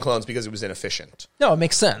stopped using clones because it was inefficient. No, it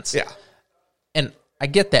makes sense. Yeah. And I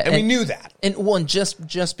get that. And we knew that. And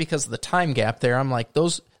just because of the time gap there, I'm like,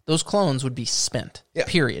 those clones would be spent. Yeah.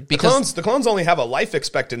 Period. Because the clones only have a life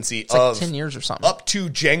expectancy of 10 years or something. Up to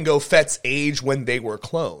Jango Fett's age when they were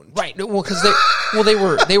cloned. Right. Well, because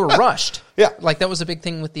they were rushed. Yeah. Like that was a big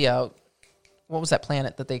thing with the what was that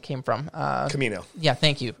planet that they came from? Camino. Yeah,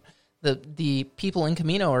 thank you. The people in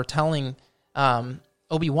Camino are telling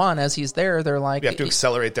Obi-Wan as he's there, they're like... You have to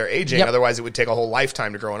accelerate their aging, otherwise it would take a whole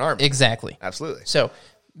lifetime to grow an army. Exactly. Absolutely. So,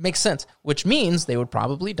 makes sense, which means they would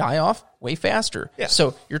probably die off way faster. Yeah.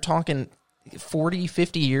 So, you're talking 40,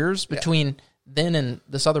 50 years between then and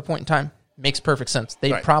this other point in time. Makes perfect sense.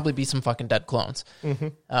 They'd probably be some fucking dead clones. Mm-hmm.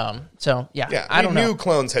 So, I don't know. We knew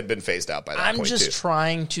clones had been phased out by that point, I'm just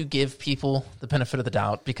trying to give people the benefit of the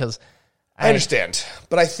doubt because... I understand,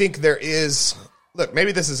 but I think there is... Look,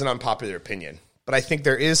 maybe this is an unpopular opinion, but I think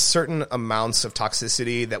there is certain amounts of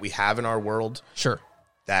toxicity that we have in our world. Sure.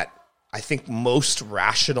 That I think most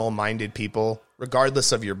rational-minded people,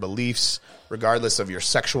 regardless of your beliefs, regardless of your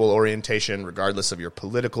sexual orientation, regardless of your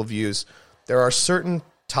political views, there are certain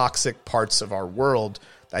toxic parts of our world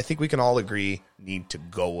that I think we can all agree need to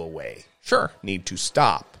go away. Sure. Need to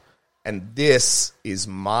stop. And this is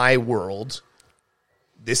my world.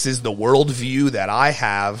 This is the worldview that I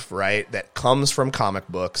have, right, that comes from comic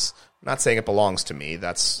books. I'm not saying it belongs to me.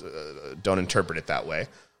 That's don't interpret it that way.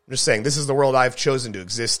 I'm just saying this is the world I've chosen to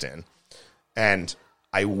exist in. And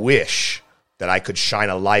I wish that I could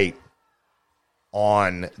shine a light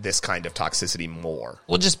on this kind of toxicity more.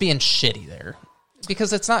 Well, just being shitty there.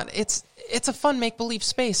 Because it's a fun make-believe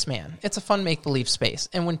space, man. It's a fun make-believe space.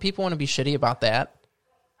 And when people want to be shitty about that,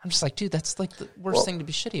 I'm just like, dude, that's like the worst thing to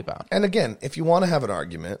be shitty about. And again, if you want to have an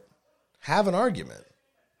argument,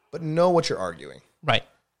 but know what you're arguing. Right.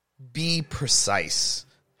 Be precise.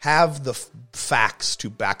 Have the facts to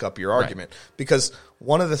back up your argument. Right. Because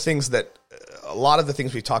a lot of the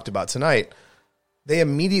things we talked about tonight, they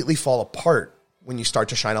immediately fall apart when you start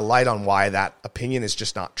to shine a light on why that opinion is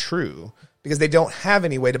just not true, because they don't have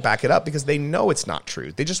any way to back it up because they know it's not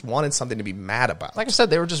true. They just wanted something to be mad about. Like I said,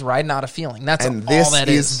 they were just riding out a feeling. That's and all this that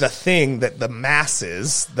is the thing that the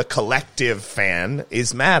masses, the collective fan,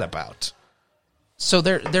 is mad about. So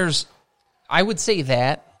there's, I would say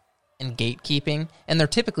that and gatekeeping, and they're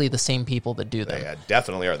typically the same people that do them. They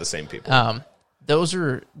definitely are the same people. Those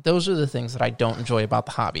are the things that I don't enjoy about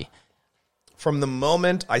the hobby. From the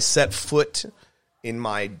moment I set foot in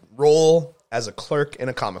my role as a clerk in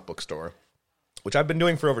a comic book store, which I've been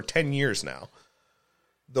doing for over 10 years now,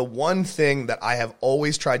 the one thing that I have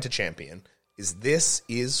always tried to champion is this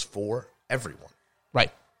is for everyone.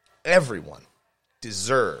 Right. Everyone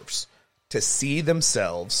deserves to see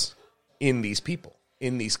themselves in these people,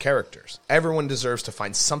 in these characters. Everyone deserves to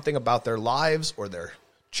find something about their lives or their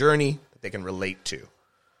journey that they can relate to.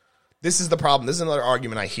 This is the problem. This is another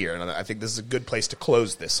argument I hear, and I think this is a good place to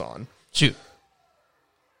close this on. Shoot.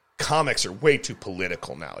 Comics are way too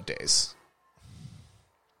political nowadays.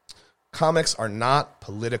 Comics are not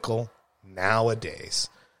political nowadays.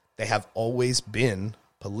 They have always been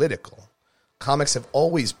political. Comics have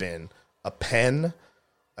always been a pen,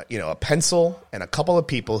 a pencil, and a couple of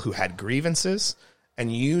people who had grievances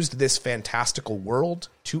and used this fantastical world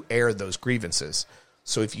to air those grievances.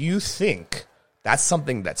 So if you think that's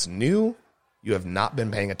something that's new, you have not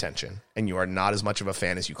been paying attention, and you are not as much of a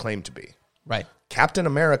fan as you claim to be. Right. Captain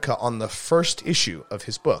America, on the first issue of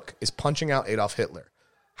his book, is punching out Adolf Hitler.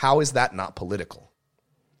 How is that not political?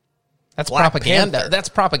 That's Black propaganda. Panther. That's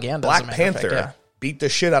propaganda. Black as a matter of fact, Panther yeah. beat the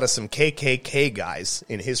shit out of some KKK guys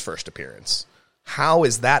in his first appearance. How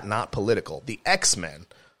is that not political? The X-Men,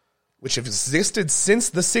 which have existed since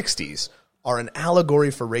the 60s, are an allegory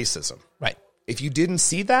for racism. Right. If you didn't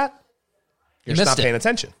see that, you're just missed not paying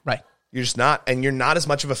attention. Right. You're just not, and you're not as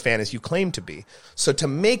much of a fan as you claim to be. So to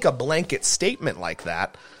make a blanket statement like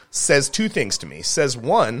that says two things to me. Says,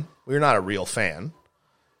 one, you're not a real fan.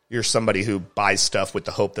 You're somebody who buys stuff with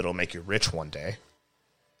the hope that it'll make you rich one day.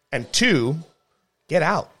 And two, get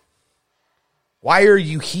out. Why are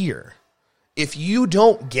you here? If you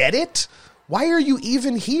don't get it, why are you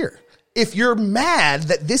even here? If you're mad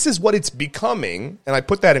that this is what it's becoming, and I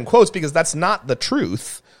put that in quotes because that's not the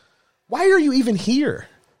truth, why are you even here?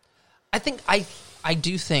 I think I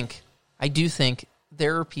do think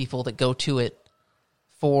there are people that go to it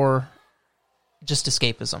for just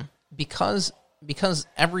escapism because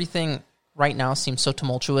everything right now seems so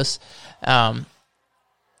tumultuous. I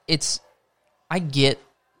get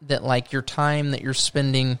that, like, your time that you're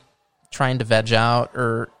spending trying to veg out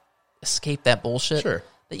or escape that bullshit, Sure,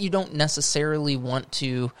 that you don't necessarily want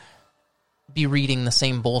to be reading the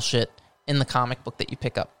same bullshit in the comic book that you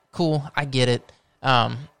pick up. Cool, I get it.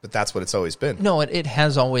 but that's what it's always been. No, it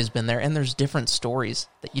has always been there, and there's different stories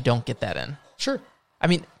that you don't get that in. Sure. I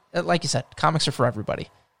mean, like you said, comics are for everybody.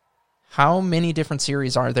 How many different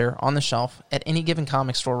series are there on the shelf at any given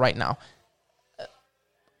comic store right now?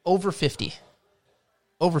 Over 50.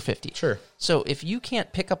 Over 50. Sure. So if you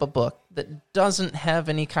can't pick up a book that doesn't have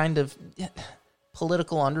any kind of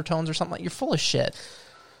political undertones or something, like, you're full of shit.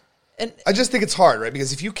 And I just think it's hard, right?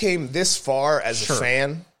 Because if you came this far as Sure. a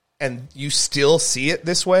fan and you still see it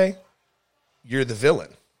this way, you're the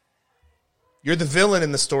villain. You're the villain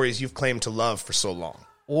in the stories you've claimed to love for so long.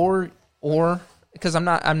 or because I'm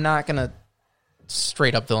not gonna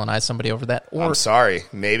straight up villainize somebody over that. Or I'm sorry.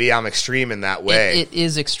 Maybe I'm extreme in that way. it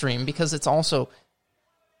is extreme because it's also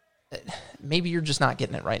maybe you're just not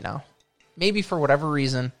getting it right now. Maybe for whatever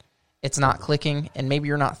reason it's not clicking, and maybe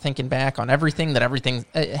you're not thinking back on everything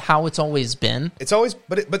how it's always been. It's always,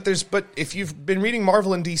 but if you've been reading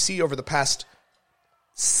Marvel and DC over the past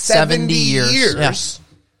 70 years, Yeah. this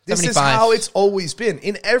 75. is how it's always been.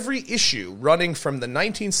 In every issue, running from the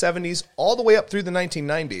 1970s all the way up through the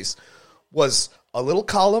 1990s, was a little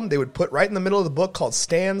column they would put right in the middle of the book called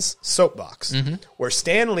Stan's Soapbox, where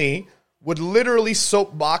Stan Lee would literally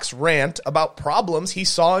soapbox rant about problems he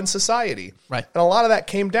saw in society. Right. And a lot of that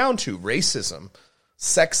came down to racism,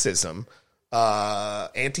 sexism,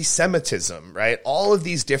 anti-Semitism, right? All of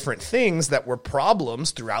these different things that were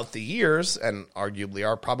problems throughout the years and arguably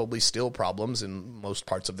are probably still problems in most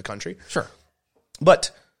parts of the country. Sure.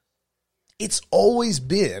 But it's always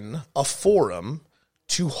been a forum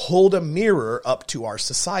to hold a mirror up to our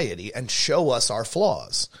society and show us our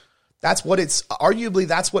flaws. That's what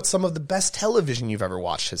that's what some of the best television you've ever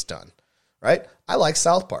watched has done, right? I like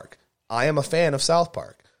South Park. I am a fan of South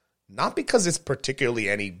Park. Not because it's particularly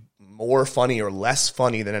any more funny or less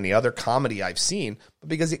funny than any other comedy I've seen, but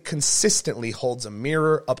because it consistently holds a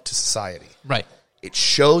mirror up to society. Right. It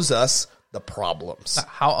shows us the problems.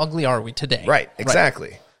 How ugly are we today? Right,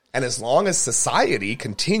 exactly. And as long as society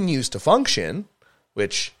continues to function,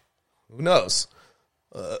 which, who knows,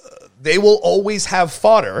 they will always have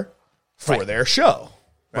fodder for their show,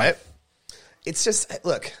 right? It's just,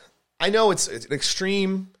 look, I know it's an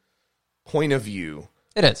extreme point of view.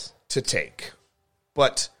 It is. To take.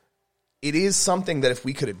 But it is something that if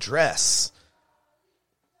we could address,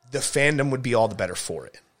 the fandom would be all the better for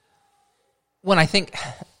it. When I think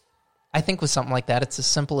with something like that, it's as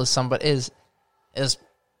simple as somebody as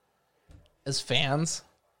fans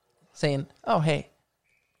saying, "Oh, hey,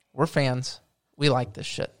 we're fans. We like this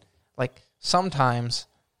shit." Like sometimes,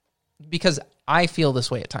 because I feel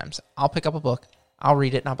this way at times, I'll pick up a book, I'll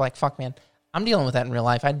read it, and I'll be like, "Fuck, man, I'm dealing with that in real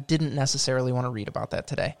life. I didn't necessarily want to read about that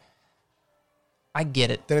today." I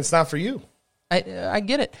get it. Then it's not for you. I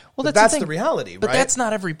get it. Well, that's the thing. the reality, but right? that's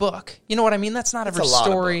not every book. You know what I mean? That's not every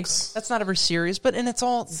story. That's not every series. But and it's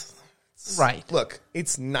all right. Look,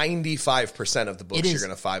 it's 95% of the books you're going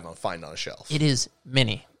to find on a shelf. It is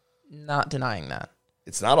many. Not denying that.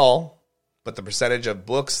 It's not all, but the percentage of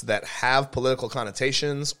books that have political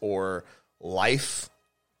connotations or life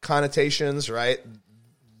connotations, right?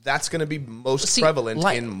 That's going to be most prevalent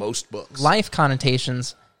in most books. Life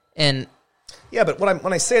connotations and. Yeah, but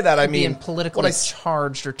when I say that, I mean being politically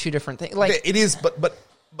charged are two different things. Like it is,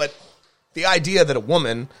 but the idea that a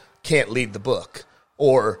woman can't lead the book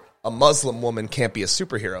or a Muslim woman can't be a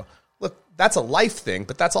superhero. Look, that's a life thing,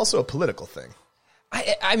 but that's also a political thing.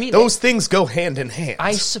 I mean, those things go hand in hand.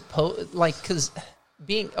 I suppose, like, because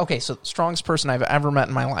so the strongest person I've ever met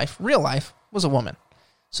in my life, real life, was a woman.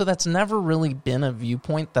 So that's never really been a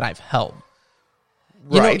viewpoint that I've held.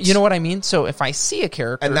 You know what I mean? So if I see a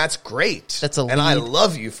character... And that's great. That's a lead. And I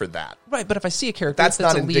love you for that. Right, but if I see a character that's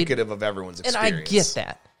not a indicative lead, of everyone's experience. And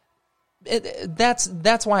I get that.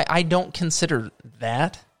 That's why I don't consider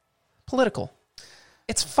that political.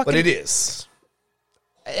 It's fucking... But it is.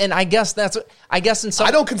 And I guess in some... I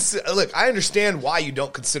don't consider... Look, I understand why you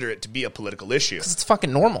don't consider it to be a political issue. Because it's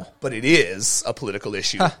fucking normal. But it is a political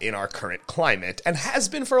issue in our current climate and has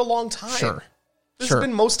been for a long time. Sure. This has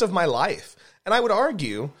been most of my life. And I would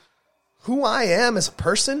argue, who I am as a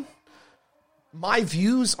person, my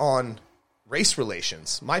views on race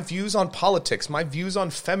relations, my views on politics, my views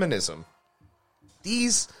on feminism,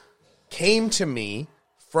 these came to me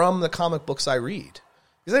from the comic books I read.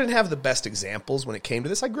 Because I didn't have the best examples when it came to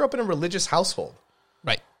this. I grew up in a religious household.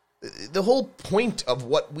 Right. The whole point of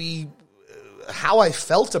how I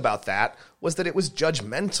felt about that was that it was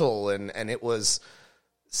judgmental and it was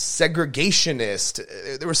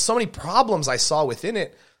segregationist. There were so many problems I saw within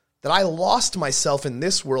it that I lost myself in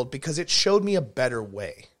this world because it showed me a better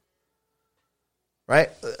way. Right?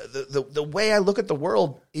 The way I look at the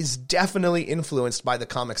world is definitely influenced by the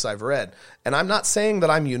comics I've read. And I'm not saying that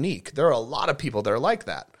I'm unique. There are a lot of people that are like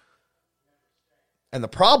that. And the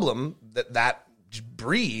problem that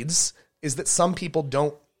breeds is that some people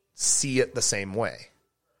don't see it the same way.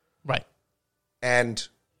 Right. And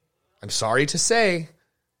I'm sorry to say,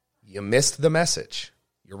 you missed the message.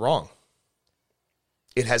 You're wrong.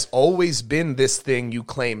 It has always been this thing you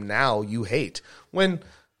claim now you hate. When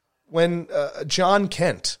John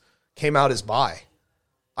Kent came out as bi,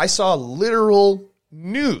 I saw literal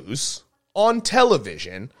news on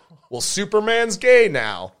television. Well, Superman's gay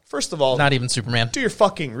now. First of all, not even Superman. Do your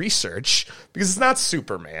fucking research, because it's not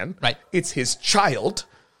Superman. Right. It's his child.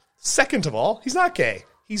 Second of all, he's not gay.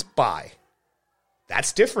 He's bi.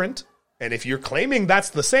 That's different. And if you're claiming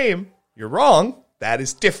that's the same, you're wrong. That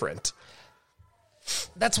is different.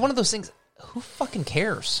 That's one of those things. Who fucking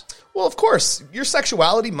cares? Well, of course, your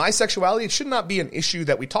sexuality, my sexuality, it should not be an issue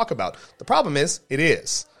that we talk about. The problem is, it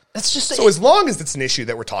is. That's just so. As long as it's an issue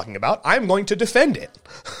that we're talking about, I'm going to defend it.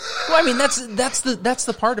 Well, I mean, that's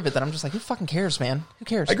the part of it that I'm just like, who fucking cares, man? Who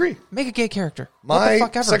cares? I agree. Make a gay character. My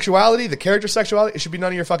sexuality, the character's sexuality, it should be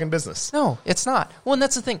none of your fucking business. No, it's not. Well, and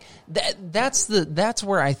that's the thing. That's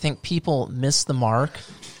where I think people miss the mark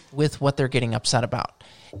with what they're getting upset about.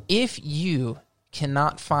 If you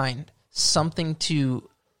cannot find something to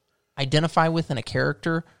identify with in a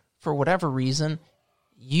character for whatever reason,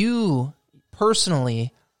 you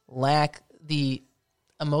personally lack the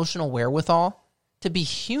emotional wherewithal to be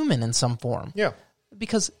human in some form. Yeah.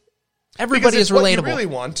 Because everybody is relatable.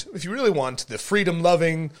 If you really want the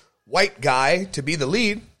freedom-loving white guy to be the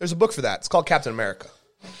lead, there's a book for that. It's called Captain America.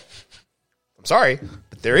 I'm sorry,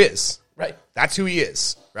 but there is. Right. That's who he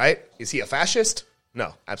is, right? Is he a fascist?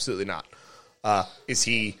 No, absolutely not. Is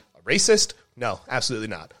he a racist? No, absolutely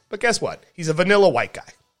not. But guess what? He's a vanilla white guy.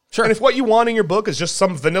 Sure. And if what you want in your book is just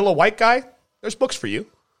some vanilla white guy, there's books for you.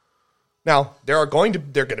 Now, they're going to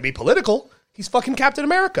be political. He's fucking Captain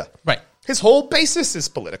America. Right. His whole basis is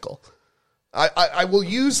political. I will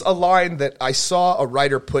use a line that I saw a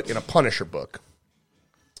writer put in a Punisher book.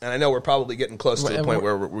 And I know we're probably getting close to the point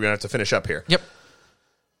where we're going to have to finish up here. Yep.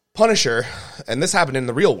 Punisher, and this happened in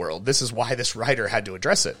the real world. This is why this writer had to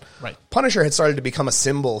address it. Right. Punisher had started to become a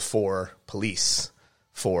symbol for police,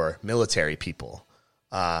 for military people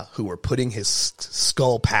who were putting his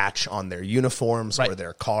skull patch on their uniforms or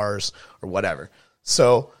their cars or whatever.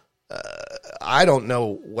 So I don't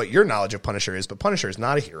know what your knowledge of Punisher is, but Punisher is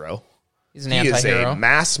not a hero. He's an anti-hero. He is a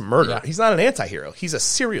mass murderer. Yeah. He's not an anti-hero. He's a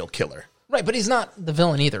serial killer. Right, but he's not the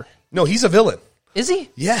villain either. No, he's a villain. Is he?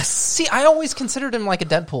 Yes. See, I always considered him like a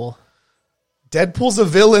Deadpool. Deadpool's a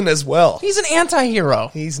villain as well. He's an anti-hero.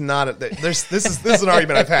 He's not. This is an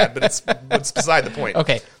argument I've had, but it's beside the point.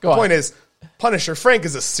 Okay, go on. on. The point is, Punisher Frank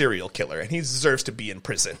is a serial killer, and he deserves to be in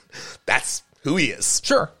prison. That's who he is.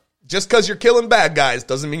 Sure. Just because you're killing bad guys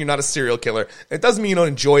doesn't mean you're not a serial killer. It doesn't mean you don't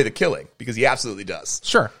enjoy the killing, because he absolutely does.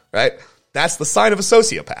 Sure. Right? That's the sign of a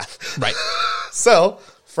sociopath. Right. So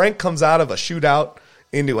Frank comes out of a shootout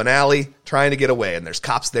into an alley trying to get away, and there's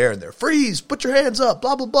cops there, and they're, freeze, put your hands up,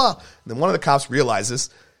 blah, blah, blah. And then one of the cops realizes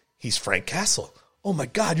he's Frank Castle. Oh my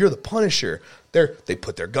God, you're the Punisher. They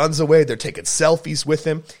put their guns away, they're taking selfies with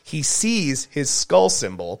him. He sees his skull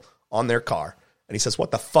symbol on their car, and he says,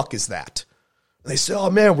 what the fuck is that? And they say, oh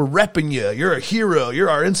man, we're repping you. You're a hero. You're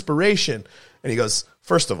our inspiration. And he goes,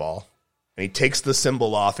 first of all, and he takes the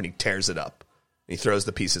symbol off and he tears it up. And he throws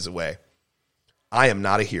the pieces away. I am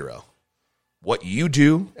not a hero. What you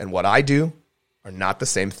do and what I do are not the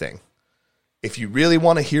same thing. If you really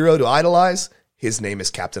want a hero to idolize, his name is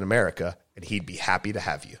Captain America, and he'd be happy to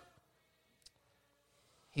have you.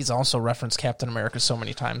 He's also referenced Captain America so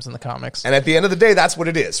many times in the comics. And at the end of the day, that's what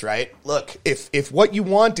it is, right? Look, if what you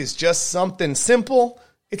want is just something simple,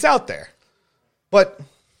 it's out there. But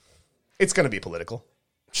it's going to be political.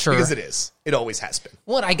 Sure. Because it is. It always has been.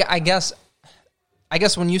 Well, I guess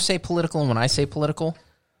when you say political and when I say political,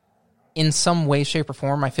 in some way, shape, or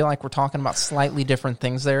form, I feel like we're talking about slightly different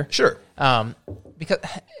things there. Sure. Because,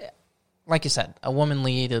 like you said, a woman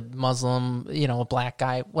lead, a Muslim, a black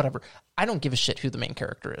guy, whatever. I don't give a shit who the main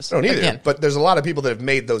character is. I don't either. Again, but there's a lot of people that have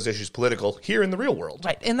made those issues political here in the real world.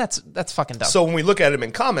 right, and that's fucking dumb. So when we look at them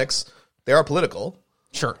in comics, they are political.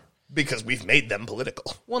 Sure. Because we've made them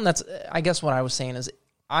political. Well, and that's, I guess what I was saying is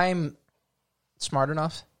I'm smart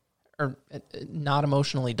enough or not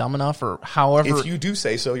emotionally dumb enough or however. If you do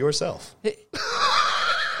say so yourself.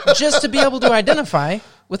 Just to be able to identify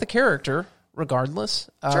with a character regardless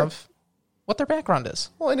of what their background is.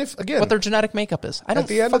 Well, and if, again, what their genetic makeup is. I don't at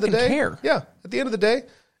the end of the day, care. Yeah. At the end of the day,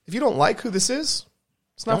 if you don't like who this is,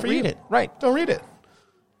 it's not Don't for read you. it. Right. Don't read it.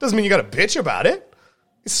 Doesn't mean you got to bitch about it.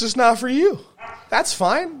 It's just not for you. That's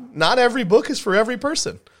fine. Not every book is for every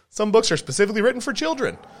person. Some books are specifically written for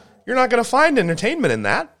children. You're not going to find entertainment in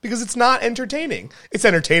that because it's not entertaining. It's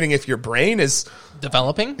entertaining if your brain is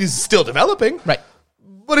still developing. Right.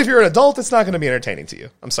 But if you're an adult, it's not going to be entertaining to you.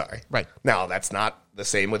 I'm sorry. Right. Now, that's not the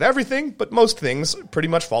same with everything, but most things pretty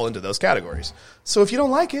much fall into those categories. So if you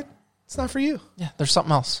don't like it, it's not for you. Yeah, there's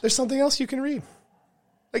something else. There's something else you can read.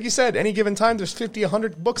 Like you said, any given time, there's 50,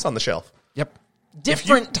 100 books on the shelf. Yep.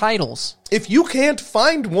 Different titles. If you can't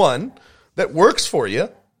find one that works for you,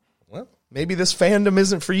 well, maybe this fandom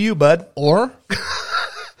isn't for you, bud. Or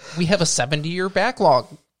we have a 70-year backlog.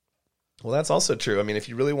 Well, that's also true. I mean, if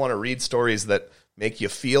you really want to read stories that make you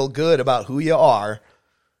feel good about who you are,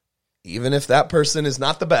 even if that person is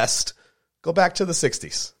not the best, go back to the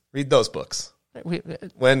 60s. Read those books.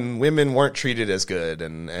 When women weren't treated as good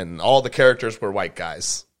and all the characters were white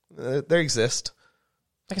guys. They exist.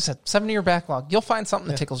 Like I said, 70-year backlog. You'll find something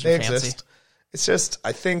that tickles your fancy. Exist. It's just,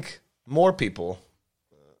 I think more people,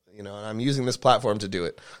 and I'm using this platform to do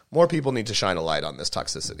it, more people need to shine a light on this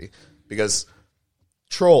toxicity. Because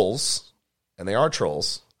trolls, and they are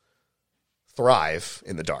trolls, thrive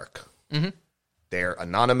in the dark. Mm-hmm. They're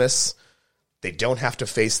anonymous. They don't have to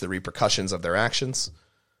face the repercussions of their actions.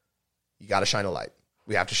 You got to shine a light.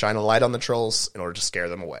 We have to shine a light on the trolls in order to scare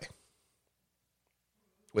them away.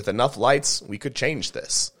 With enough lights, we could change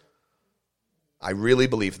this. I really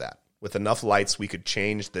believe that. With enough lights, we could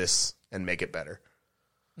change this and make it better.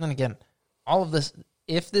 And then again, all of this,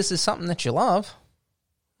 if this is something that you love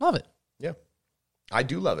it. Yeah. I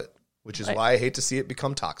do love it, which is why I hate to see it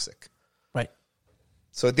become toxic. Right.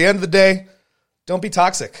 So at the end of the day, don't be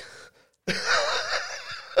toxic.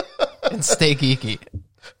 And stay geeky.